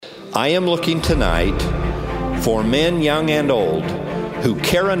I am looking tonight for men young and old who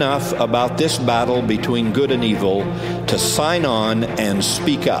care enough about this battle between good and evil to sign on and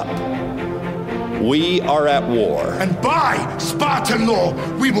speak up. We are at war. And by Spartan law,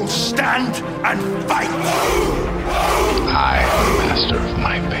 we will stand and fight. I am the master of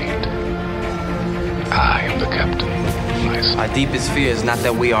my fate. I am the captain of my soul. Our deepest fear is not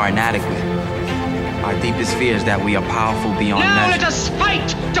that we are inadequate. Our deepest fear is that we are powerful beyond now measure. let us fight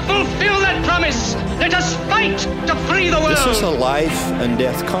to fulfill that promise. Let us fight to free the world. This is a life and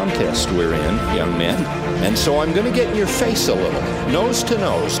death contest we're in, young men. And so I'm going to get in your face a little, nose to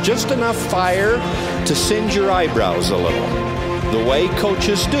nose, just enough fire to singe your eyebrows a little. The way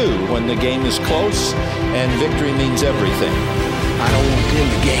coaches do when the game is close and victory means everything. I don't want them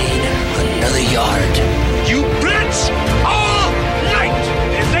to gain another yard. You blitz all night.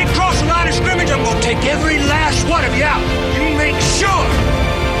 If they cross the line of scrimmage, I'm going to take every last one of you out. You make sure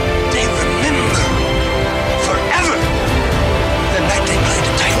they remember forever the night they played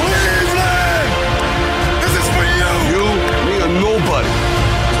the Titans. Cleveland! This is for you! You, me, or nobody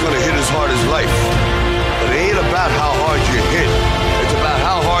is going to hit as hard as life. But it ain't about how hard you hit. It's about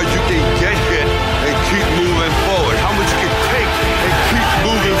how hard you can get hit and keep moving forward. How much you can take and keep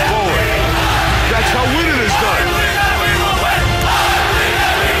moving forward. That's how winning is done.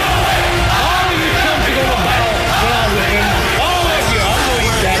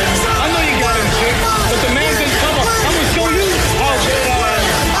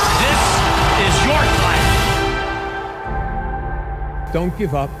 Don't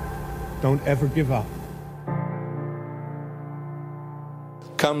give up. Don't ever give up.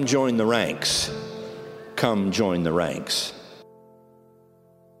 Come join the ranks. Come join the ranks.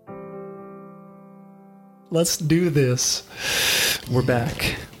 Let's do this. We're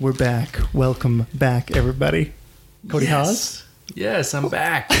back. We're back. Welcome back, everybody. Cody Haas? Yes, I'm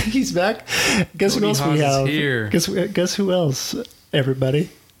back. He's back. Guess Cody who else Haas we have? is here. Guess who else,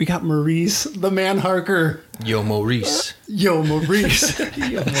 everybody? We got Maurice, the man Harker. Yo, Maurice. Yo, Maurice.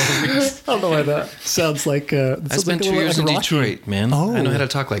 Yo, Maurice. I don't know why that sounds like... I spent 2 years in Detroit, man. Oh. I know how to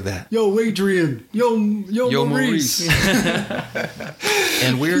talk like that. Yo, Adrian. Yo, Maurice.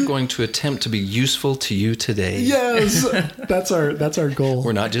 And we're going to attempt to be useful to you today. Yes, that's our goal.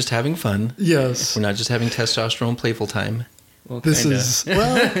 We're not just having fun. Yes. We're not just having testosterone playful time. Well, this kinda. Is...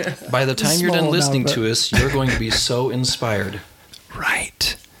 Well, by the time you're done listening to us, you're going to be so inspired.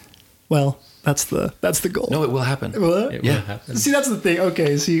 Right. Well, that's the goal. No, it will happen. What? It will happen. See, that's the thing.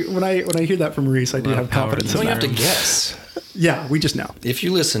 Okay, see, when I hear that from Maurice, I do have confidence. You don't have to guess. Yeah, we just know. If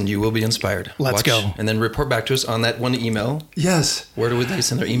you listen, you will be inspired. Let's go. And then report back to us on that one email. Yes. Where do they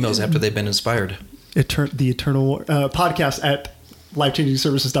send their emails after they've been inspired? The Eternal podcast at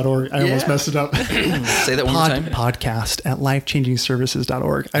lifechangingservices.org. I almost messed it up. Say that one more time. Podcast at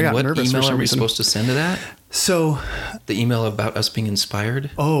lifechangingservices.org. I got nervous for some reason. What email are we supposed to send to that? So... The email about us being inspired?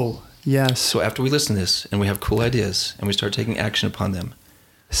 Oh, yes. So after we listen to this and we have cool ideas and we start taking action upon them,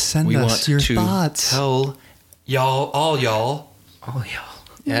 send us your thoughts. Tell all y'all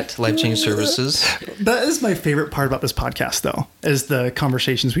at Life Change Services. That is my favorite part about this podcast, though, is the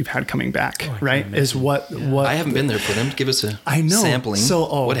conversations we've had coming back. Right? Is what I haven't been there for them. Give us a sampling.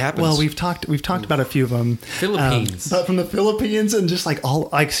 So, what happens? Well, we've talked about a few of them. Philippines, but from the Philippines and just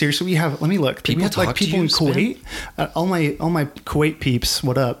seriously, we have. Let me look. People we have like people in Kuwait. All my Kuwait peeps.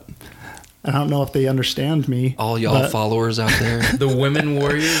 What up? I don't know if they understand me. All y'all followers out there. The women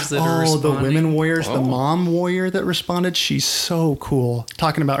warriors that are responding. Oh, the women warriors. The mom warrior that responded. She's so cool.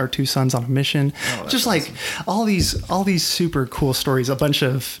 Talking about our 2 sons on a mission. Just like awesome. all these super cool stories. A bunch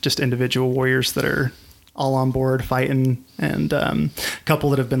of just individual warriors that are all on board fighting, and a couple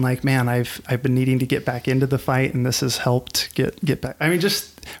that have been like, man, I've been needing to get back into the fight, and this has helped get back. I mean,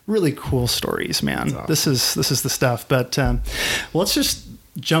 just really cool stories, man. Awesome. This is the stuff. But let's just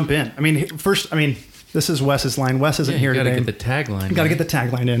jump in. This is Wes's line. Wes isn't here today. You gotta get the tagline. Got to get the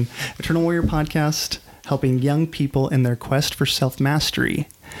tagline in. Eternal Warrior Podcast, helping young people in their quest for self-mastery,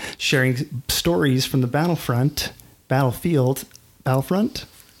 sharing stories from the battlefront, from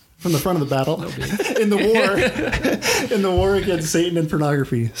the front of the battle, in the war against Satan and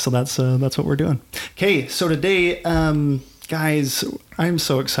pornography. So that's what we're doing. Okay, so today, guys, I'm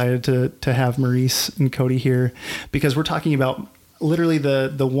so excited to have Maurice and Cody here because we're talking about literally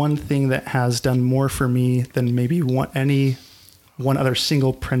the one thing that has done more for me than maybe one other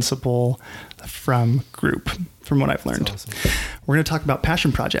single principle from what I've learned. That's awesome. We're going to talk about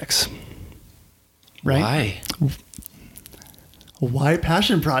passion projects. Right? Why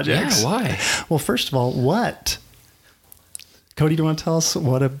passion projects? Yeah, why? Well, first of all, what? Cody, do you want to tell us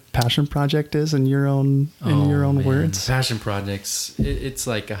what a passion project is in your own words? Passion projects, it's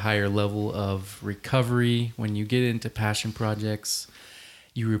like a higher level of recovery. When you get into passion projects,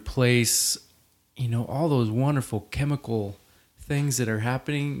 you replace, all those wonderful chemical things that are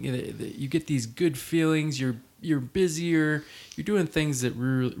happening. You get these good feelings. You're busier. You're doing things that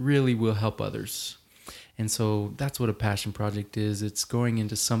really will help others. And so that's what a passion project is. It's going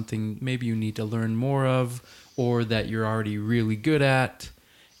into something maybe you need to learn more of, or that you're already really good at,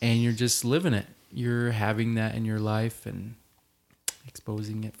 and you're just living it. You're having that in your life and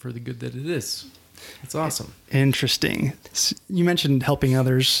exposing it for the good that it is. It's awesome. Interesting. You mentioned helping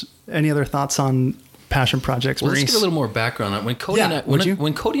others. Any other thoughts on passion projects? Well, let's get a little more background on it.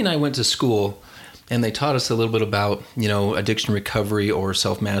 When Cody and I went to school, and they taught us a little bit about, addiction recovery or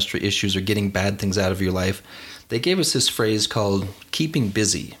self-mastery issues or getting bad things out of your life, they gave us this phrase called keeping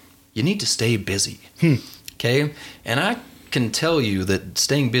busy. You need to stay busy. Okay? And I can tell you that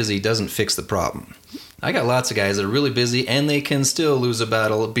staying busy doesn't fix the problem. I got lots of guys that are really busy, and they can still lose a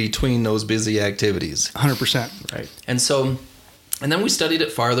battle between those busy activities. 100%. Right. And then we studied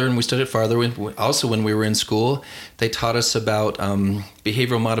it farther, and we studied it farther. Also, when we were in school, they taught us about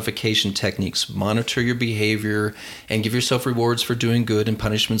behavioral modification techniques. Monitor your behavior and give yourself rewards for doing good and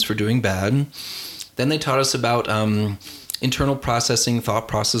punishments for doing bad. Then they taught us about internal processing, thought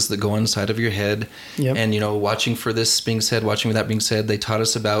process that go inside of your head. Yep. And, watching for this being said, watching for that being said. They taught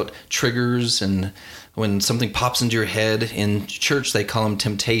us about triggers, and when something pops into your head. In church, they call them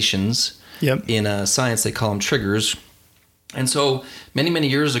temptations. Yep. In science, they call them triggers. And so many, many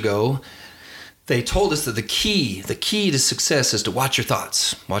years ago, they told us that the key to success is to watch your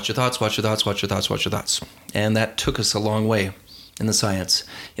thoughts. Watch your thoughts, watch your thoughts, watch your thoughts, watch your thoughts. And that took us a long way in the science.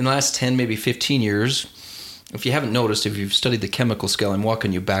 In the last 10, maybe 15 years, if you haven't noticed, if you've studied the chemical scale, I'm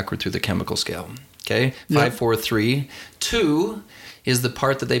walking you backward through the chemical scale. Okay? Yep. 5, 4, 3. 2 is the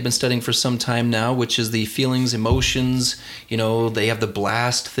part that they've been studying for some time now, which is the feelings, emotions. They have the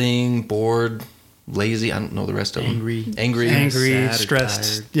blast thing, bored, lazy, I don't know the rest of them. Angry, sad,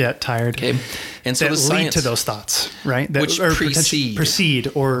 stressed, tired. Okay, and so that the science lead to those thoughts, right? That, which or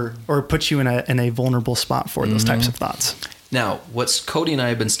precede or put you in a vulnerable spot for those types of thoughts. Now, what Cody and I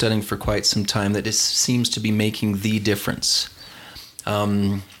have been studying for quite some time that seems to be making the difference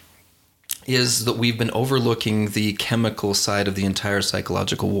is that we've been overlooking the chemical side of the entire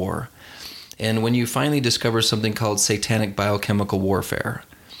psychological war. And when you finally discover something called satanic biochemical warfare,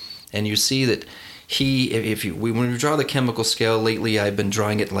 and you see that when we draw the chemical scale, lately I've been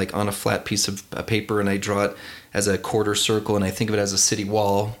drawing it like on a flat piece of paper, and I draw it as a quarter circle, and I think of it as a city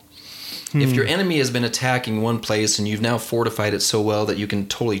wall. If your enemy has been attacking one place and you've now fortified it so well that you can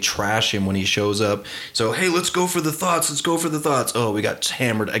totally trash him when he shows up. So, hey, let's go for the thoughts. Oh, we got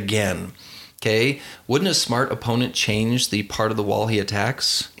hammered again. Okay? Wouldn't a smart opponent change the part of the wall he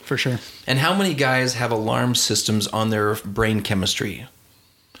attacks? For sure. And how many guys have alarm systems on their brain chemistry?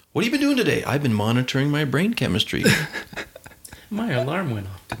 What have you been doing today? I've been monitoring my brain chemistry. My alarm went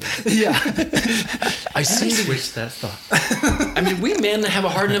off today. Yeah. I switched that thought. I mean, we men have a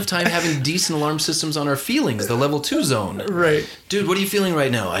hard enough time having decent alarm systems on our feelings, the level 2 zone. Right. Dude, what are you feeling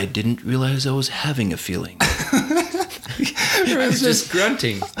right now? I didn't realize I was having a feeling. I was just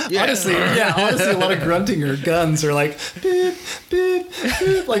grunting. Yeah. Honestly, a lot of grunting or guns are like, beep, beep,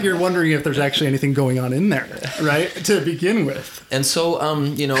 beep. Like you're wondering if there's actually anything going on in there, right? To begin with. And so,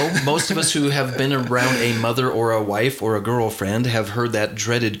 most of us who have been around a mother or a wife or a girlfriend have heard that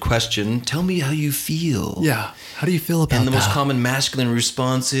dreaded question, tell me how you feel. Yeah. How do you feel about that? And the most common masculine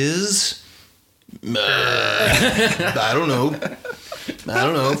response is, I don't know.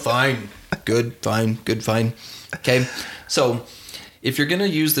 Fine. Good, fine. Good, fine. Okay. So if you're going to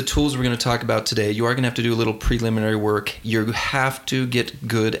use the tools we're going to talk about today, you are going to have to do a little preliminary work. You have to get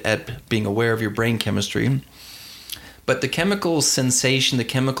good at being aware of your brain chemistry. But the chemical sensation, the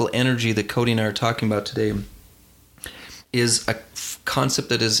chemical energy that Cody and I are talking about today is a concept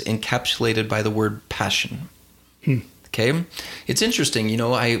that is encapsulated by the word passion. Okay? It's interesting.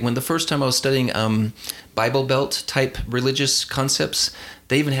 When the first time I was studying Bible Belt type religious concepts,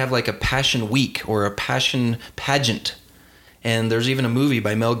 they even have like a passion week or a passion pageant. And there's even a movie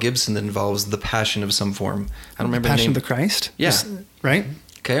by Mel Gibson that involves the passion of some form. I don't remember the name. Passion of the Christ? Yeah. Right?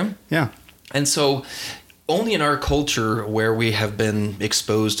 Okay. Yeah. And so only in our culture where we have been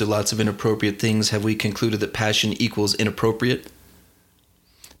exposed to lots of inappropriate things have we concluded that passion equals inappropriate.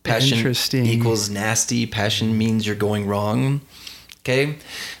 Passion equals nasty. Passion means you're going wrong. Okay?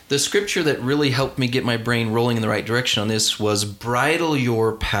 The scripture that really helped me get my brain rolling in the right direction on this was, bridle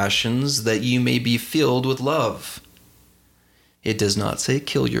your passions that you may be filled with love. It does not say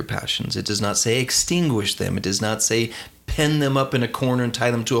kill your passions. It does not say extinguish them. It does not say pen them up in a corner and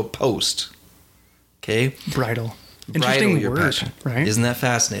tie them to a post. Okay? Bridle. Bridle your word, passion. right? Isn't that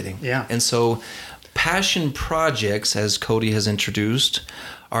fascinating? Yeah. And so passion projects, as Cody has introduced,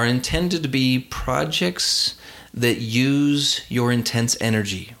 are intended to be projects that use your intense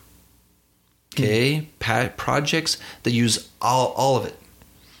energy. Okay? Projects that use all of it.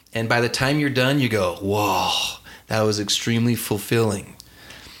 And by the time you're done, you go, whoa, that was extremely fulfilling.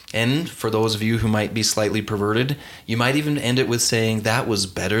 And for those of you who might be slightly perverted, you might even end it with saying, that was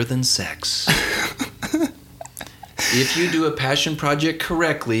better than sex. If you do a passion project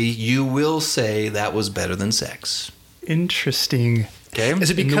correctly, you will say that was better than sex. Interesting. Okay. Is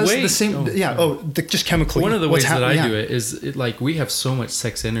it because the same? Just chemically. One of the ways that I do it is like we have so much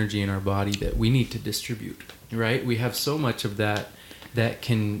sex energy in our body that we need to distribute. Right. We have so much of that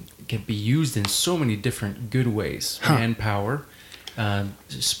can be used in so many different good ways. Manpower,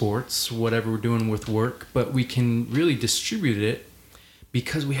 sports, whatever we're doing with work, but we can really distribute it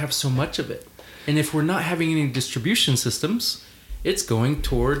because we have so much of it. And if we're not having any distribution systems, it's going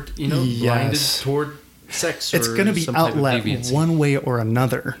toward, blinded toward sex. It's going to be outlet one way or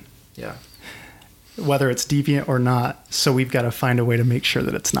another. Yeah. Whether it's deviant or not. So we've got to find a way to make sure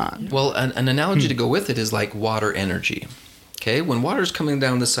that it's not. Well, an analogy to go with it is like water energy. Okay. When water's coming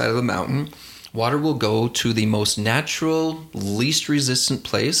down the side of the mountain, water will go to the most natural, least resistant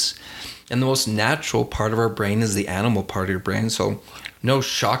place. And the most natural part of our brain is the animal part of your brain. So no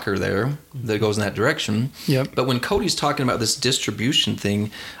shocker there that goes in that direction. Yep. But when Cody's talking about this distribution thing,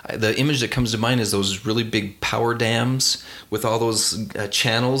 the image that comes to mind is those really big power dams with all those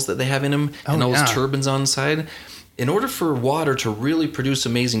channels that they have in them and all those turbines on the side. In order for water to really produce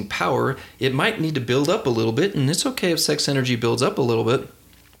amazing power, it might need to build up a little bit, and it's okay if sex energy builds up a little bit.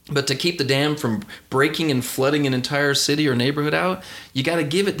 But to keep the dam from breaking and flooding an entire city or neighborhood out, you got to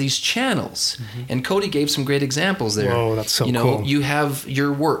give it these channels. Mm-hmm. And Cody gave some great examples there. Whoa, that's so cool. You have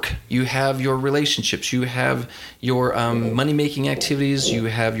your work, you have your relationships, you have your money-making activities, you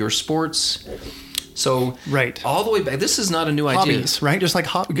have your sports. So all the way back, this is not a new idea. Hobbies, right? Just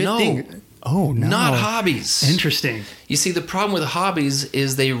like good thing. Oh, no. Not hobbies. Interesting. You see, the problem with hobbies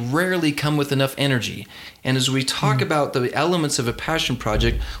is they rarely come with enough energy. And as we talk about the elements of a passion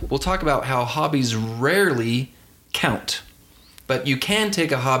project, we'll talk about how hobbies rarely count. But you can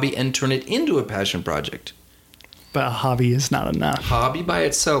take a hobby and turn it into a passion project. But a hobby is not enough. Hobby by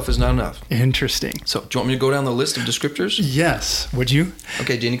itself is not enough. Interesting. So, do you want me to go down the list of descriptors? Yes. Would you?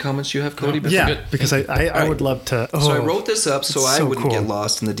 Okay, any comments you have, Cody? No. Yeah, good. Because I would love to. So I wrote this up so I wouldn't get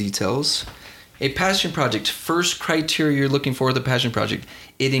lost in the details. A passion project. First criteria you're looking for with a passion project.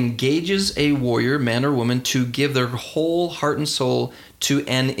 It engages a warrior, man or woman, to give their whole heart and soul to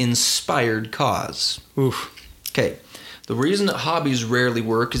an inspired cause. Oof. Okay. The reason that hobbies rarely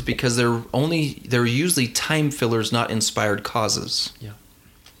work is because they're usually time fillers, not inspired causes. Yeah.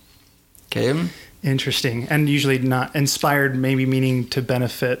 Okay. Interesting. And usually not inspired, maybe meaning to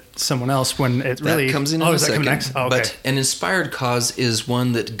benefit someone else when it really... That comes in a second. Next? Oh, okay. But an inspired cause is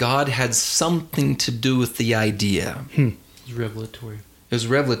one that God had something to do with the idea. It's revelatory. It was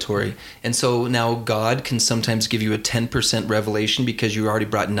revelatory. And so now God can sometimes give you a 10% revelation because you already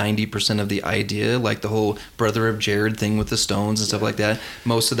brought 90% of the idea, like the whole brother of Jared thing with the stones and stuff like that.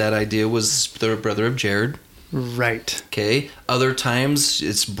 Most of that idea was the brother of Jared. Right. Okay. Other times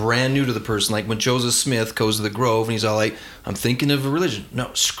it's brand new to the person. Like when Joseph Smith goes to the Grove and he's all like, I'm thinking of a religion.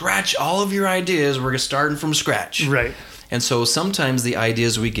 No, scratch all of your ideas. We're starting from scratch. Right. And so sometimes the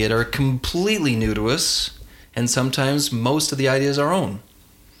ideas we get are completely new to us. And sometimes most of the ideas are our own.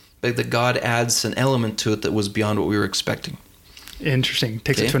 But that God adds an element to it that was beyond what we were expecting. Interesting.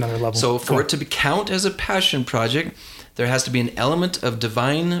 Takes it to another level. So for it to count as a passion project, there has to be an element of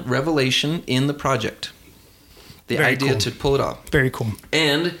divine revelation in the project. The idea to pull it off. Very cool.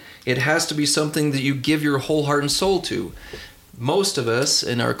 And it has to be something that you give your whole heart and soul to. Most of us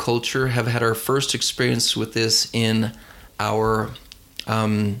in our culture have had our first experience with this in our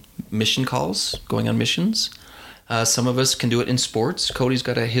mission calls, going on missions. Some of us can do it in sports. Cody's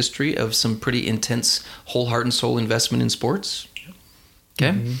got a history of some pretty intense whole heart and soul investment in sports.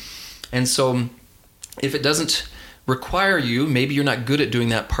 Okay? Mm-hmm. And so if it doesn't require you, maybe you're not good at doing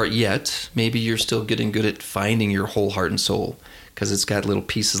that part yet. Maybe you're still getting good at finding your whole heart and soul because it's got little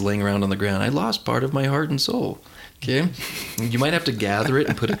pieces laying around on the ground. I lost part of my heart and soul. Okay? You might have to gather it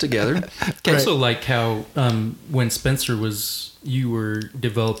and put it together. Okay. Also like how when Spencer you were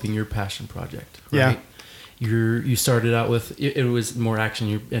developing your passion project, right? Yeah. You started out with it was more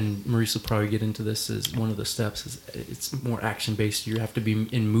action, and Maurice will probably get into this as one of the steps. It's more action based. You have to be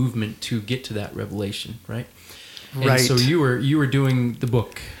in movement to get to that revelation, right? Right. And so you were doing the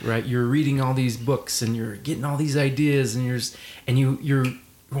book, right? You're reading all these books and you're getting all these ideas and you're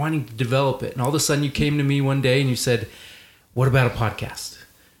wanting to develop it. And all of a sudden you came to me one day and you said, "What about a podcast?"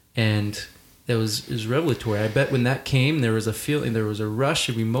 And it was revelatory. I bet when that came, there was a feeling, there was a rush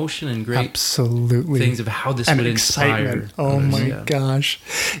of emotion and great absolutely things of how this and would excitement. inspire. Oh others. my gosh.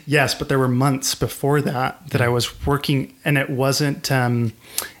 Yes, but there were months before that I was working, and it wasn't,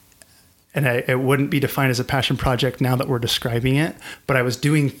 it wouldn't be defined as a passion project now that we're describing it, but I was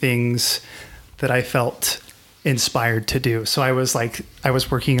doing things that I felt inspired to do. So I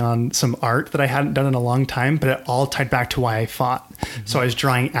was working on some art that I hadn't done in a long time, but it all tied back to why I fought. Mm-hmm. So I was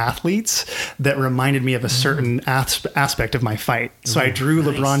drawing athletes that reminded me of a certain aspect of my fight. So I drew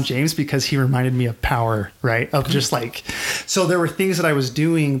LeBron James because he reminded me of power, right? Of just so there were things that I was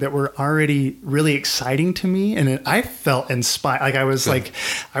doing that were already really exciting to me. And I felt inspired. I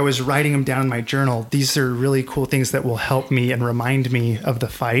was writing them down in my journal. These are really cool things that will help me and remind me of the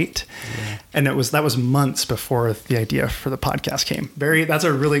fight. Yeah. And that was months before the idea for the podcast came. That's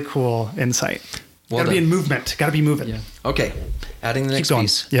a really cool insight. Got to be in movement. Got to be moving. Yeah. Okay. Adding the next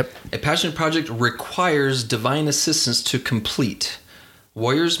piece. Yep. A passion project requires divine assistance to complete.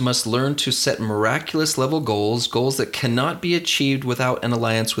 Warriors must learn to set miraculous level goals that cannot be achieved without an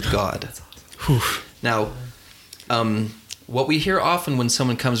alliance with God. Now, what we hear often when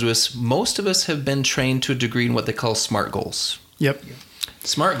someone comes to us, most of us have been trained to a degree in what they call SMART goals. Yep.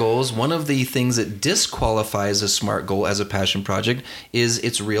 SMART goals, one of the things that disqualifies a SMART goal as a passion project is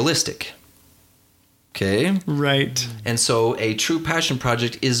it's realistic. Okay? Right. And so a true passion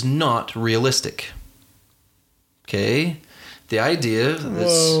project is not realistic. Okay? The idea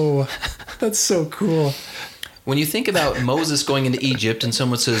Whoa, that's so cool. When you think about Moses going into Egypt and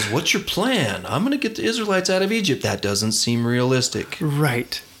someone says, "What's your plan?" "I'm going to get the Israelites out of Egypt." That doesn't seem realistic.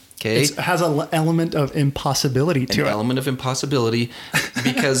 Right. Okay. It has an element of impossibility to it. An element of impossibility,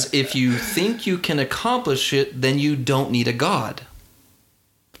 because if you think you can accomplish it, then you don't need a God.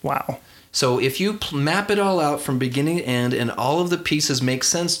 Wow. So if you map it all out from beginning to end and all of the pieces make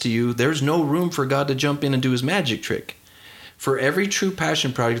sense to you, there's no room for God to jump in and do his magic trick. For every true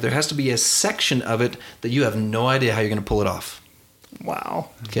passion project, there has to be a section of it that you have no idea how you're going to pull it off. Wow.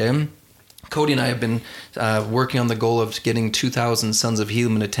 Okay. Cody and I have been working on the goal of getting 2,000 Sons of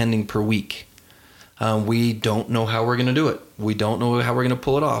Helaman attending per week. We don't know how we're going to do it. We don't know how we're going to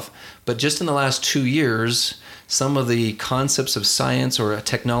pull it off. But just in the last 2 years, some of the concepts of science or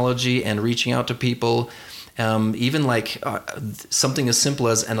technology and reaching out to people, even something as simple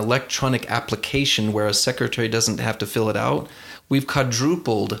as an electronic application where a secretary doesn't have to fill it out, we've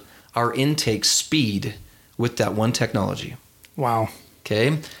quadrupled our intake speed with that one technology. Wow.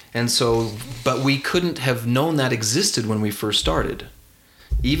 Okay. And so, but we couldn't have known that existed when we first started.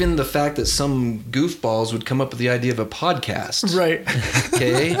 Even the fact that some goofballs would come up with the idea of a podcast. Right.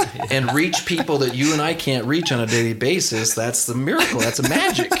 Okay. And reach people that you and I can't reach on a daily basis. That's the miracle. That's a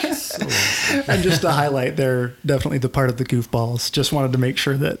magic. And just to highlight, they're definitely the part of the goofballs. Just wanted to make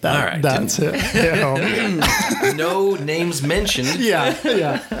sure that right, that's it. No names mentioned. Yeah.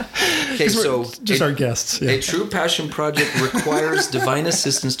 Okay, so just our guests. Yeah. A true passion project requires divine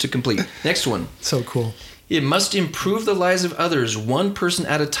assistance to complete. Next one. So cool. It must improve the lives of others, one person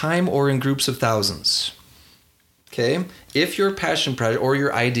at a time or in groups of thousands. Okay? If your passion project or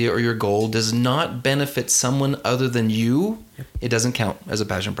your idea or your goal does not benefit someone other than you, it doesn't count as a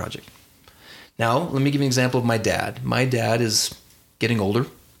passion project. Now, let me give you an example of my dad. My dad is getting older,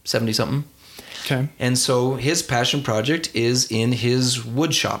 70-something. Okay. And so his passion project is in his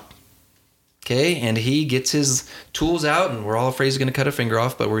wood shop. Okay, and he gets his tools out, and we're all afraid he's going to cut a finger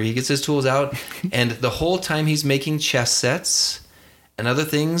off, but where he gets his tools out, and the whole time he's making chess sets and other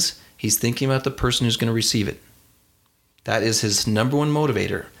things, he's thinking about the person who's going to receive it. That is his number one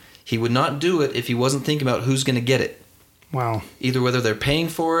motivator. He would not do it if he wasn't thinking about who's going to get it. Wow. Either whether they're paying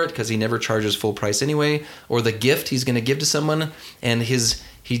for it, because he never charges full price anyway, or the gift he's going to give to someone, and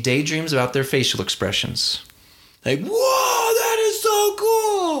he daydreams about their facial expressions. Like, whoa, that is so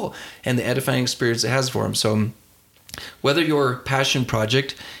cool! And the edifying experience it has for him. So whether your passion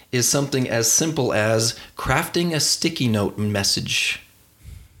project is something as simple as crafting a sticky note message,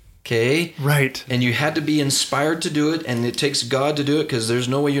 okay? Right. And you had to be inspired to do it, and it takes God to do it, because there's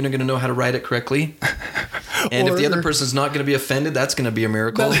no way you're not going to know how to write it correctly. And if the other person's not going to be offended, that's going to be a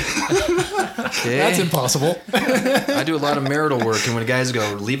miracle. Okay. That's impossible. I do a lot of marital work, and when guys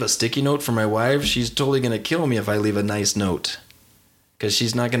go, leave a sticky note for my wife, she's totally going to kill me if I leave a nice note. Because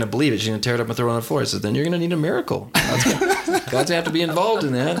she's not going to believe it. She's going to tear it up and throw it on the floor. I said, then you're going to need a miracle. God's going to have to be involved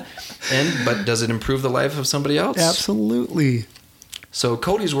in that. But does it improve the life of somebody else? Absolutely. So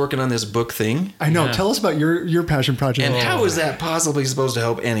Cody's working on this book thing. I know. Tell us about your passion project. And how is that possibly supposed to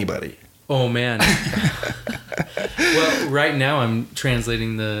help anybody? Oh man. Well, right now I'm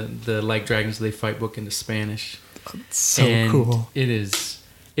translating the Like Dragons They Fight book into Spanish. That's so cool. It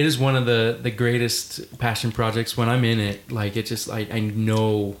is one of the greatest passion projects. When I'm in it, like it just I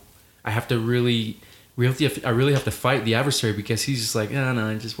know I have to really have to fight the adversary, because he's just like,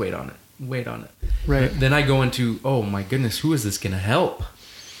 no, just wait on it. Right. Then I go into, oh my goodness, who is this going to help?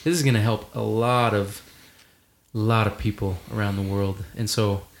 This is going to help a lot of people around the world. And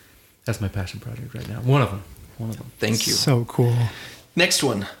so that's my passion project right now. One of them. Thank you. So cool. Next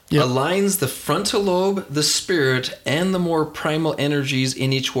one. Yep. Aligns the frontal lobe, the spirit, and the more primal energies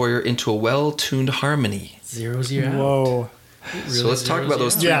in each warrior into a well-tuned harmony. Zeros you out. Whoa. Really, so let's talk about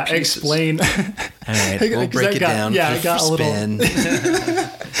those three pieces. Explain. All right, we'll break it down. Yeah, I got a spin.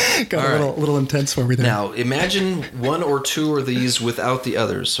 Got a little intense for me there. Now, imagine one or two of these without the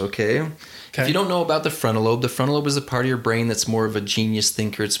others, okay? If you don't know about the frontal lobe is a part of your brain that's more of a genius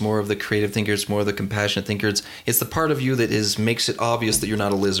thinker. It's more of the creative thinker. It's more of the compassionate thinker. It's the part of you that makes it obvious that you're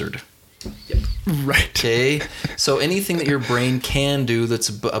not a lizard. Yep. Right. Okay. So anything that your brain can do that's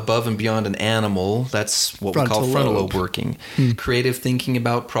above and beyond an animal, that's what we call frontal lobe working. Creative thinking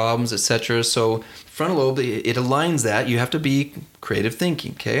about problems, etc. So frontal lobe, it aligns that. You have to be creative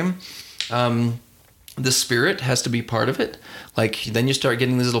thinking. Okay. The spirit has to be part of it. Like then you start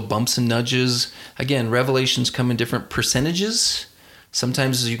getting these little bumps and nudges. Again, revelations come in different percentages.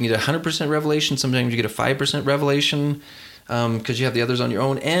 Sometimes you can get 100% revelation. Sometimes you get a 5% revelation because you have the others on your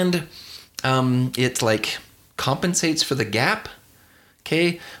own. And it like compensates for the gap.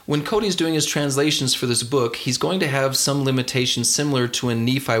 Okay, when Cody's doing his translations for this book, he's going to have some limitations similar to when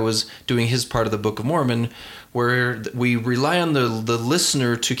Nephi was doing his part of the Book of Mormon, where we rely on the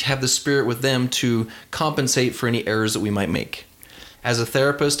listener to have the spirit with them to compensate for any errors that we might make. As a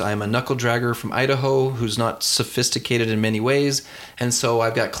therapist, I'm a knuckle dragger from Idaho who's not sophisticated in many ways, and so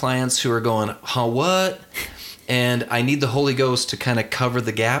I've got clients who are going, huh, what? And I need the Holy Ghost to kind of cover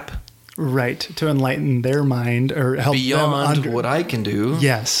the gap. Right, to enlighten their mind or help beyond them what I can do.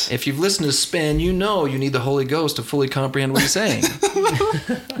 Yes. If you've listened to Spin, you know you need the Holy Ghost to fully comprehend what he's saying.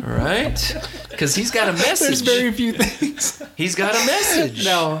 Right? Because he's got a message. There's very few things. He's got a message.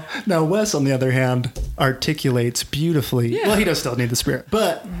 Now Wes, on the other hand, articulates beautifully. Yeah. Well, he does still need the Spirit.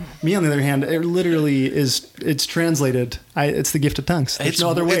 But me, on the other hand, it literally it's translated. It's the gift of tongues. There's no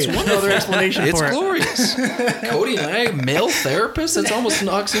other way. It's no other explanation for it. It's glorious. Cody and I, male therapists, it's almost an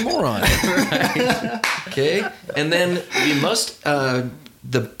oxymoron. Right. Okay? And then you must,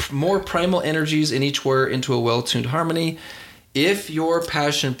 the more primal energies in each warrior into a well-tuned harmony. If your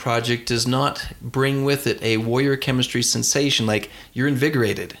passion project does not bring with it a warrior chemistry sensation, like you're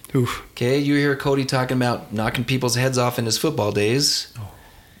invigorated. Oof. Okay, you hear Cody talking about knocking people's heads off in his football days. Oh,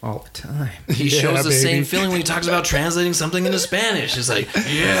 all the time. He shows the same feeling when he talks about translating something into Spanish. It's like,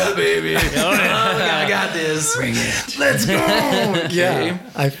 yeah, baby. I got this. Bring it. Let's go. Okay. Yeah,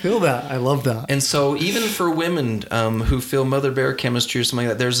 I feel that. I love that. And so even for women who feel mother bear chemistry or something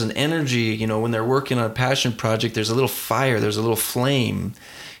like that, there's an energy, when they're working on a passion project, there's a little fire, there's a little flame.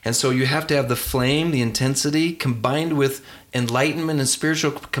 And so you have to have the flame, the intensity, combined with enlightenment and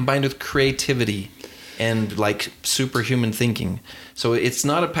spiritual, combined with creativity and like superhuman thinking. So it's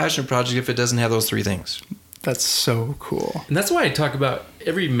not a passion project if it doesn't have those three things. That's so cool. And that's why I talk about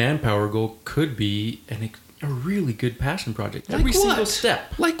every manpower goal could be a really good passion project. Like every what? single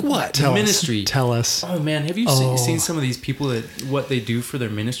step. Like what? Tell ministry. Tell us. Oh man, have you seen some of these people that what they do for their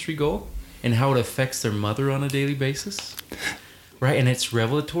ministry goal and how it affects their mother on a daily basis? Right? And it's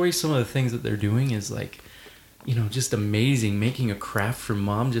revelatory. Some of the things that they're doing is like, just amazing. Making a craft for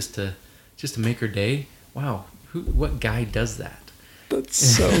mom just to make her day. Wow. What guy does that? That's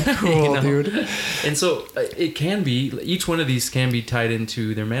so cool, dude. And so it can be, each one of these can be tied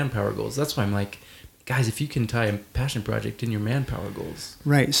into their manpower goals. That's why I'm like, guys, if you can tie a passion project in your manpower goals,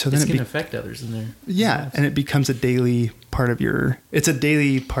 right? So then it can affect others in there. Yeah, and it becomes a daily part of your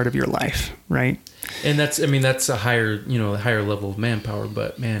life, right? And that's a higher, higher level of manpower.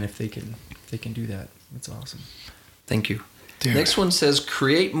 But man, if they can do that, it's awesome. Thank you. Dude. Next one says,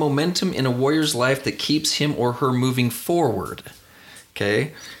 create momentum in a warrior's life that keeps him or her moving forward.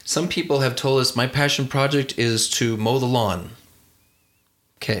 Okay. Some people have told us my passion project is to mow the lawn.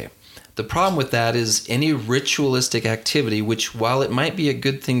 Okay. The problem with that is any ritualistic activity, which while it might be a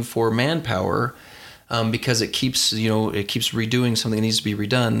good thing for manpower, because it keeps redoing something that needs to be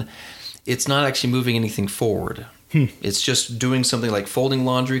redone, it's not actually moving anything forward. It's just doing something like folding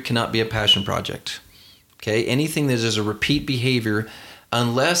laundry cannot be a passion project. Okay, anything that is a repeat behavior,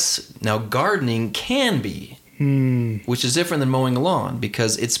 unless now gardening can be. which is different than mowing a lawn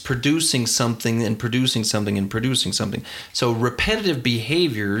because it's producing something and producing something and producing something. So repetitive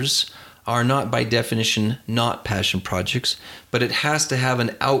behaviors are not by definition not passion projects, but it has to have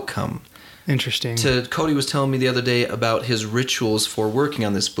an outcome. Interesting. Cody was telling me the other day about his rituals for working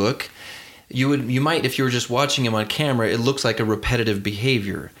on this book. You might, if you were just watching him on camera, it looks like a repetitive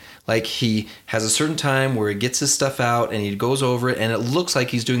behavior. Like he has a certain time where he gets his stuff out and he goes over it, and it looks like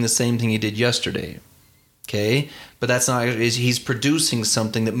he's doing the same thing he did yesterday. Okay? But that's not, he's producing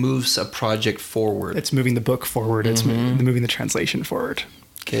something that moves a project forward. It's moving the book forward. It's moving the translation forward.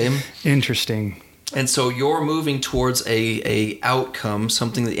 Okay? Interesting. And so you're moving towards a outcome,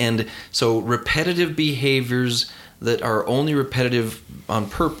 something that end. So repetitive behaviors that are only repetitive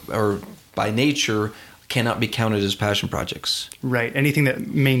or by nature cannot be counted as passion projects. Right. Anything that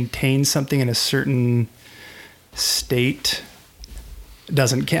maintains something in a certain state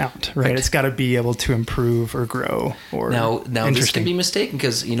doesn't count, right? It's got to be able to improve or grow. Or now this can be mistaken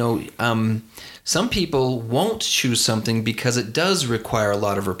because some people won't choose something because it does require a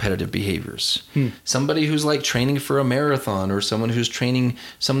lot of repetitive behaviors. Somebody who's like training for a marathon or someone who's training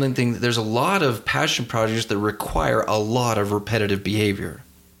something, there's a lot of passion projects that require a lot of repetitive behavior.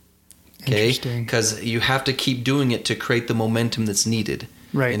 Okay, because you have to keep doing it to create the momentum that's needed.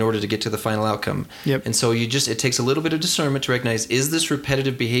 Right. In order to get to the final outcome. Yep. And so it takes a little bit of discernment to recognize, is this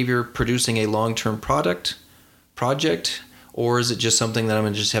repetitive behavior producing a long-term project, or is it just something that I'm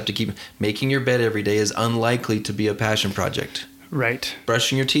going to just have to keep making your bed every day is unlikely to be a passion project. Right.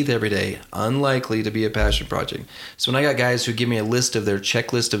 Brushing your teeth every day, unlikely to be a passion project. So when I got guys who give me a list of their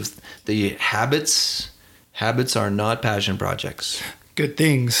checklist of the habits are not passion projects. Good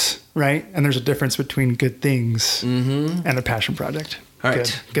things, right? And there's a difference between good things and a passion project. All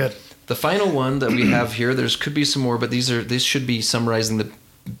right. Good. The final one that we have here, could be some more, but this should be summarizing the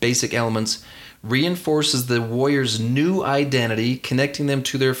basic elements. Reinforces the warrior's new identity, connecting them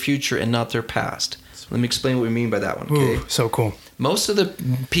to their future and not their past. So let me explain what we mean by that one. Okay? Ooh, so cool. Most of the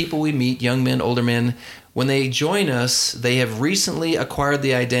people we meet, young men, older men, when they join us, they have recently acquired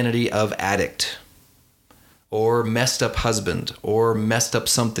the identity of addict or messed up husband or messed up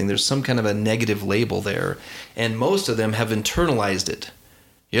something. There's some kind of a negative label there. And most of them have internalized it.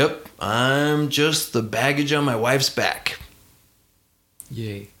 Yep, I'm just the baggage on my wife's back.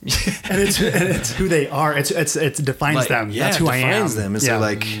 Yay. and it's who they are. It defines them. Yeah, that's who I am. It defines them. It's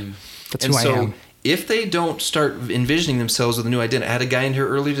that's who I am. If they don't start envisioning themselves with a new identity, I had a guy in here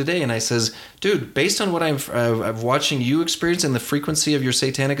earlier today, and I says, dude, based on what I'm watching you experience and the frequency of your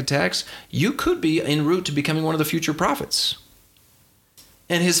satanic attacks, you could be en route to becoming one of the future prophets.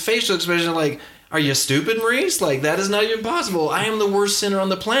 And his facial expression like, are you stupid, Maurice? Like, that is not even possible. I am the worst sinner on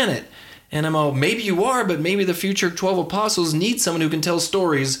the planet. And I'm all, maybe you are, but maybe the future 12 apostles need someone who can tell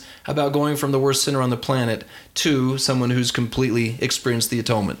stories about going from the worst sinner on the planet to someone who's completely experienced the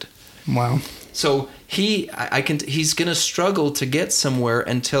atonement. Wow. So he's going to struggle to get somewhere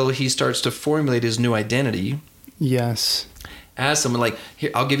until he starts to formulate his new identity. Yes. As someone like,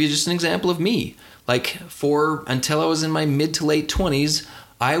 here, I'll give you just an example of me. Like until I was in my mid to late 20s,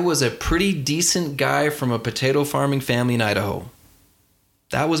 I was a pretty decent guy from a potato farming family in Idaho.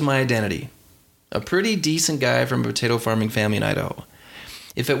 That was my identity. A pretty decent guy from a potato farming family in Idaho.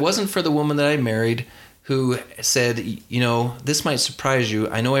 If it wasn't for the woman that I married who said, this might surprise you.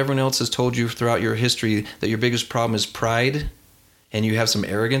 I know everyone else has told you throughout your history that your biggest problem is pride and you have some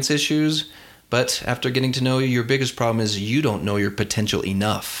arrogance issues. But after getting to know you, your biggest problem is you don't know your potential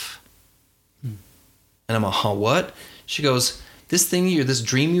enough. And I'm like, what? She goes, this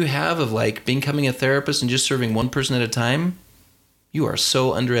dream you have of like becoming a therapist and just serving one person at a time, you are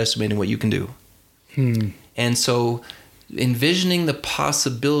so underestimating what you can do. And so envisioning the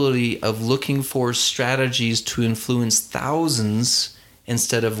possibility of looking for strategies to influence thousands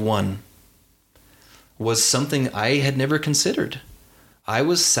instead of one was something I had never considered. I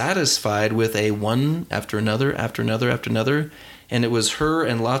was satisfied with a one after another, after another, after another. And it was her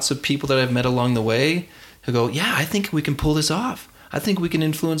and lots of people that I've met along the way who go, yeah, I think we can pull this off. I think we can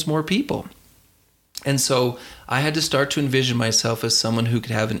influence more people. And so I had to start to envision myself as someone who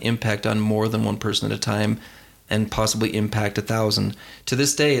could have an impact on more than one person at a time and possibly impact 1,000. To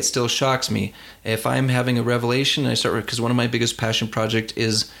this day, it still shocks me. If I'm having a revelation, because one of my biggest passion project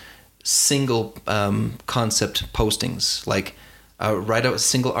is single concept postings, like write out a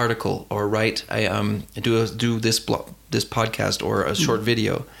single article or do this podcast or a short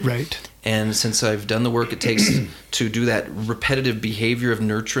video. Right. And since I've done the work it takes to do that repetitive behavior of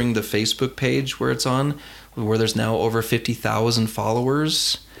nurturing the Facebook page where it's on, where there's now over 50,000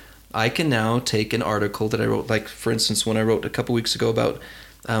 followers, I can now take an article that I wrote, like for instance, when I wrote a couple weeks ago about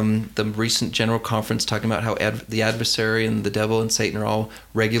the recent general conference talking about how the adversary and the devil and Satan are all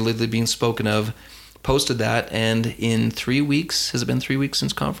regularly being spoken of, posted that, and in 3 weeks, has it been 3 weeks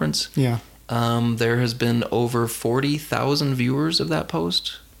since conference? Yeah. There has been over 40,000 viewers of that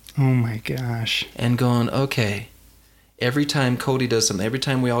post. Oh my gosh. And going, okay, every time Cody does something, every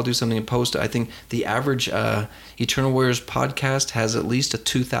time we all do something and post it, I think the average Eternal Warriors podcast has at least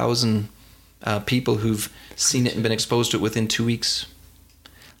 2,000 people who've seen it and been exposed to it within 2 weeks.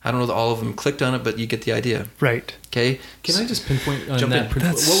 I don't know that all of them clicked on it, but you get the idea. Right. Okay. Can I just pinpoint on Jump that? in.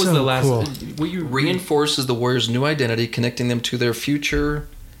 That's what was so the last? cool. What you Reinforces the Warriors' new identity, connecting them to their future,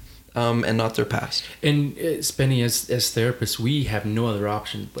 and not their past. And Spenny, as therapists, we have no other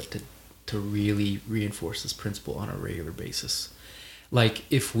option but to really reinforce this principle on a regular basis. Like,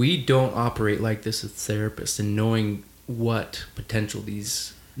 if we don't operate like this as therapists and knowing what potential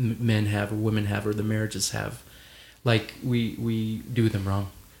these men have or women have or the marriages have, like, we do them wrong.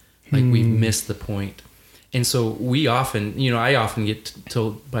 Like, we miss the point. And so we often, I often get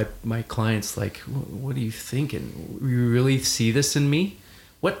told by my clients, like, what are you thinking? You really see this in me?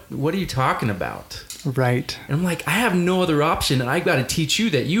 What are you talking about? Right. And I'm like, I have no other option, and I got to teach you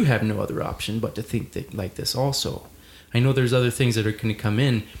that you have no other option but to think like this also. I know there's other things that are going to come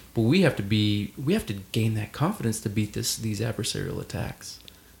in, but we have to gain that confidence to beat these adversarial attacks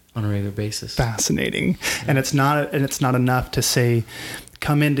on a regular basis. Fascinating. Yeah. And it's not enough to say,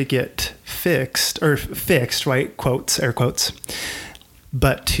 come in to get fixed, right? Quotes, air quotes,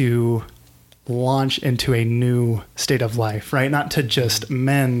 but to launch into a new state of life, right? Not to just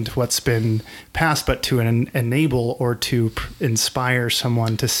mend what's been past, but to enable or to inspire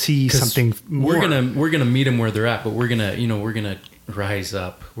someone to see something more. We're gonna meet them where they're at, but we're gonna rise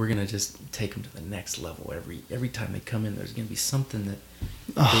up. We're gonna just take them to the next level. Every time they come in, there's gonna be something that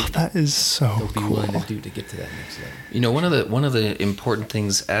that is so they'll be cool. willing to do to get to that next level. One of the important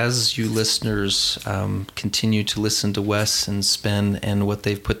things as you listeners continue to listen to Wes and Spen and what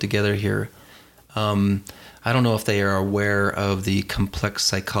they've put together here. I don't know if they are aware of the complex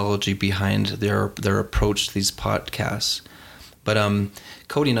psychology behind their approach to these podcasts, but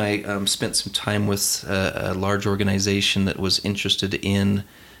Cody and I spent some time with a large organization that was interested in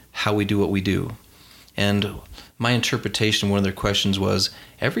how we do what we do. And my interpretation, one of their questions was,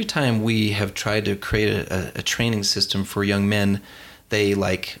 every time we have tried to create a training system for young men, they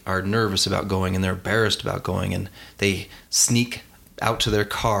are nervous about going and they're embarrassed about going, and they sneak out to their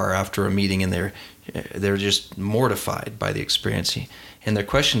car after a meeting and they're just mortified by the experience. And one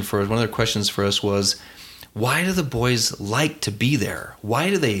of their questions for us was, why do the boys like to be there? Why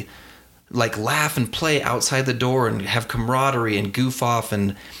do they laugh and play outside the door and have camaraderie and goof off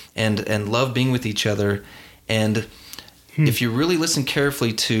and love being with each other? And if you really listen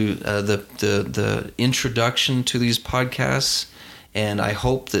carefully to the introduction to these podcasts, and I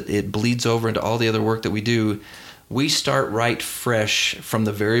hope that it bleeds over into all the other work that we do, we start right fresh from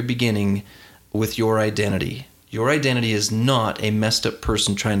the very beginning with your identity. Your identity is not a messed up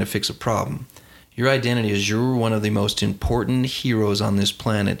person trying to fix a problem. Your identity is you're one of the most important heroes on this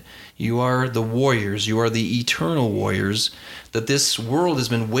planet. You are the warriors. You are the eternal warriors that this world has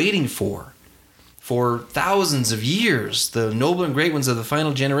been waiting for thousands of years, the noble and great ones of the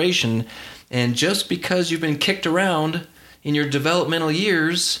final generation. And just because you've been kicked around in your developmental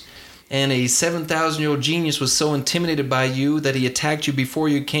years, and a 7,000-year-old genius was so intimidated by you that he attacked you before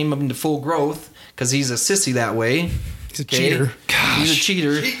you came up into full growth, because he's a sissy that way. He's a cheater. Gosh. He's a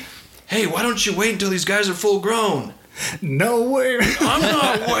cheater. Hey, why don't you wait until these guys are full grown? No way. I'm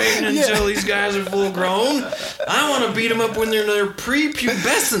not waiting until these guys are full grown. I want to beat them up when they're in their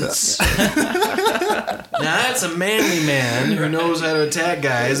prepubescence. Now, that's a manly man who knows how to attack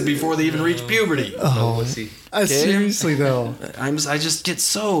guys before they even reach puberty. Oh, seriously, though. I just get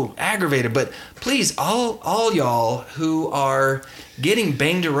so aggravated. But please, all y'all who are getting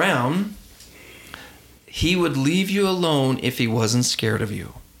banged around, he would leave you alone if he wasn't scared of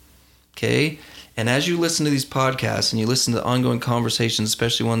you. Okay? And as you listen to these podcasts and you listen to the ongoing conversations,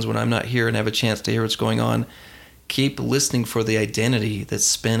 especially ones when I'm not here and have a chance to hear what's going on, keep listening for the identity that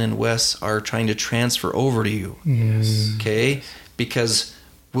Spen and Wes are trying to transfer over to you. Yes. Okay? Because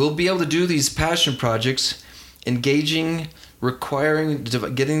we'll be able to do these passion projects, engaging, requiring,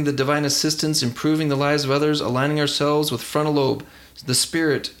 getting the divine assistance, improving the lives of others, aligning ourselves with frontal lobe, the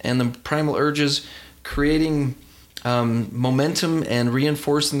spirit, and the primal urges, creating momentum and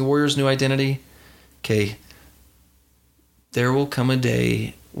reinforcing the warrior's new identity. Okay, there will come a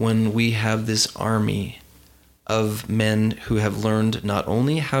day when we have this army of men who have learned not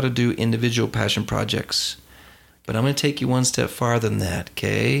only how to do individual passion projects, but I'm going to take you one step farther than that,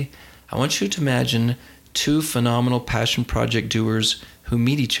 okay? I want you to imagine two phenomenal passion project doers who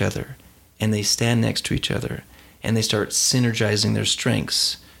meet each other and they stand next to each other and they start synergizing their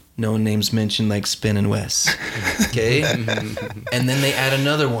strengths. No names mentioned like Spin and Wes. Okay? And then they add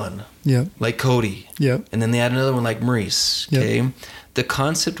another one. Yep. Like Cody. Yep. And then they add another one like Maurice. Okay? Yep. The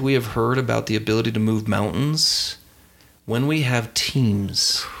concept we have heard about the ability to move mountains, when we have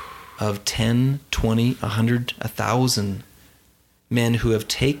teams of 10, 20, 100, 1,000 men who have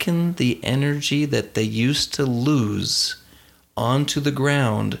taken the energy that they used to lose onto the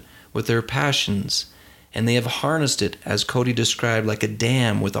ground with their passions, and they have harnessed it, as Cody described, like a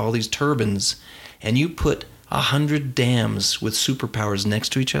dam with all these turbines, and you put 100 dams with superpowers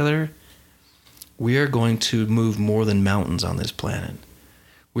next to each other, we are going to move more than mountains on this planet.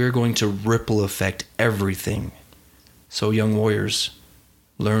 We are going to ripple affect everything. So young warriors,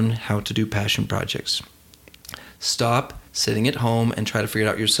 learn how to do passion projects. Stop sitting at home and try to figure it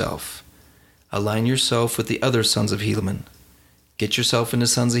out yourself. Align yourself with the other Sons of Helaman. Get yourself into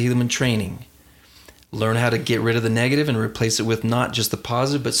Sons of Helaman training. Learn how to get rid of the negative and replace it with not just the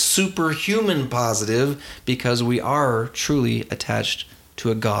positive, but superhuman positive, because we are truly attached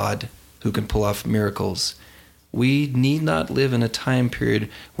to a God who can pull off miracles. We need not live in a time period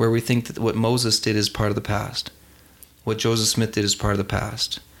where we think that what Moses did is part of the past. What Joseph Smith did is part of the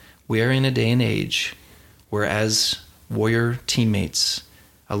past. We are in a day and age where, as warrior teammates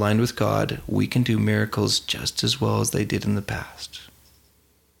aligned with God, we can do miracles just as well as they did in the past.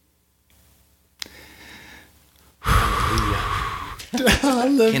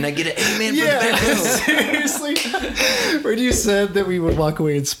 Can I get an amen from the back row? Seriously. When you said that we would walk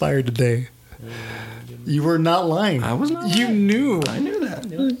away inspired today, you were not lying. I was not lying. You knew. I knew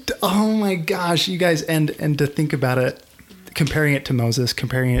that. Oh my gosh, you guys, and to think about it, comparing it to Moses,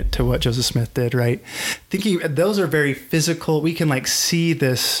 comparing it to what Joseph Smith did, right? Thinking those are very physical. We can like see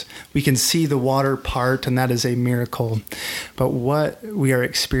this, we can see the water part, and that is a miracle. But what we are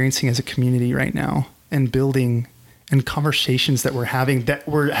experiencing as a community right now and building and conversations that we're having that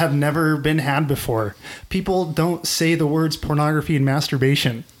have never been had before. People don't say the words pornography and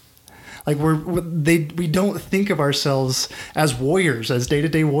masturbation. Like we don't think of ourselves as warriors, as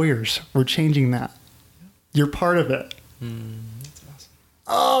day-to-day warriors. We're changing that. You're part of it. That's awesome.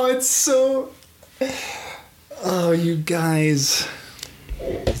 Oh, it's so... Oh, you guys.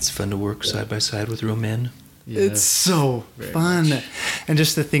 It's fun to work side by side with real men. Yes, it's so fun. Much. And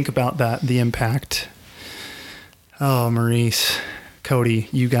just to think about that, the impact. Oh, Maurice, Cody,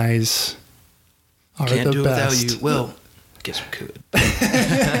 you guys are the best. Can't do it without you. Well, I guess we could.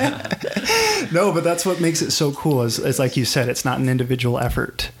 No, but that's what makes it so cool. Is like you said, it's not an individual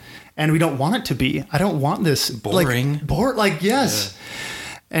effort. And we don't want it to be. I don't want this boring. Yes.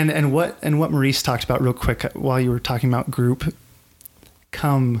 Yeah. And what Maurice talked about real quick while you were talking about group,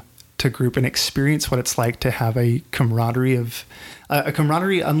 come to group and experience what it's like to have a camaraderie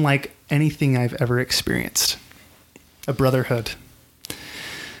unlike anything I've ever experienced. A brotherhood,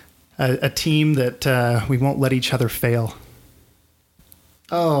 a team that we won't let each other fail.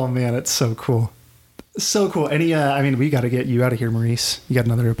 Oh man, it's so cool. So cool. Any, we got to get you out of here, Maurice. You got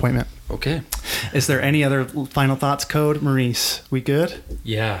another appointment. Okay. Is there any other final thoughts, Code? Maurice, we good?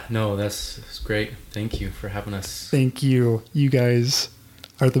 Yeah, no, that's great. Thank you for having us. Thank you. You guys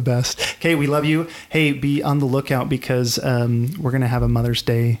are the best. Okay, we love you. Hey, be on the lookout because we're going to have a Mother's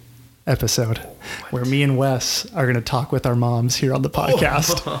Day episode where me and Wes are going to talk with our moms here on the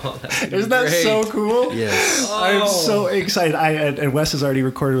podcast. Isn't that great. So cool? Yes. I'm so excited. And Wes has already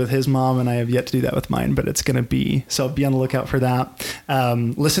recorded with his mom, and I have yet to do that with mine, but it's going to be, so be on the lookout for that.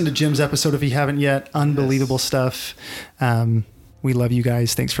 Listen to Jim's episode if you haven't yet. Unbelievable stuff. We love you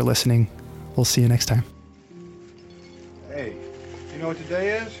guys. Thanks for listening. We'll see you next time. Hey, you know what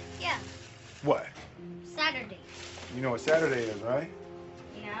today is? Yeah. What? Saturday. You know what Saturday is, right?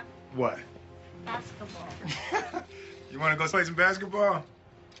 Yeah. What? Basketball. You want to go play some basketball?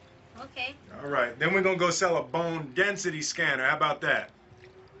 Okay. All right. Then we're going to go sell a bone density scanner. How about that?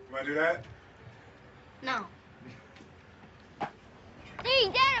 You want to do that? No. Hey,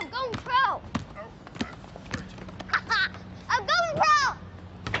 Dad, I'm going pro. I'm going pro.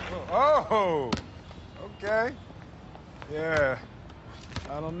 Oh, okay. Yeah.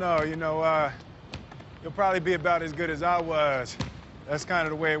 I don't know. You'll probably be about as good as I was. That's kind of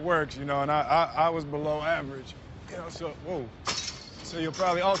the way it works, and I was below average, so you'll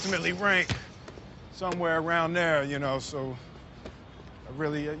probably ultimately rank somewhere around there, so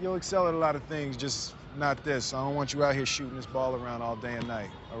you'll excel at a lot of things, just not this. I don't want you out here shooting this ball around all day and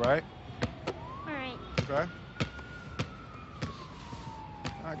night, all right? All right. Okay.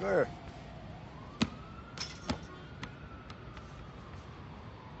 All right, go ahead.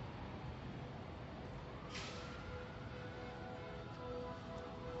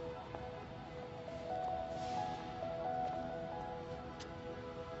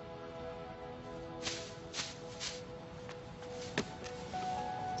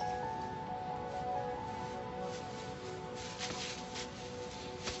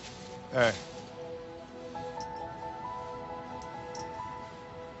 Hey.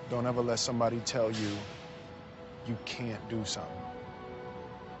 Don't ever let somebody tell you you can't do something.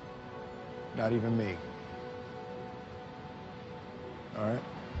 Not even me. All right?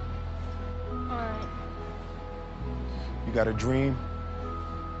 All right. You got a dream,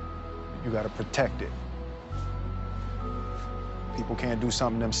 you got to protect it. People can't do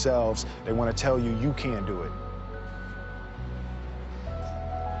something themselves. They want to tell you you can't do it.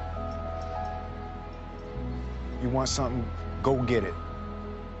 You want something, go get it.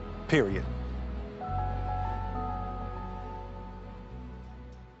 Period.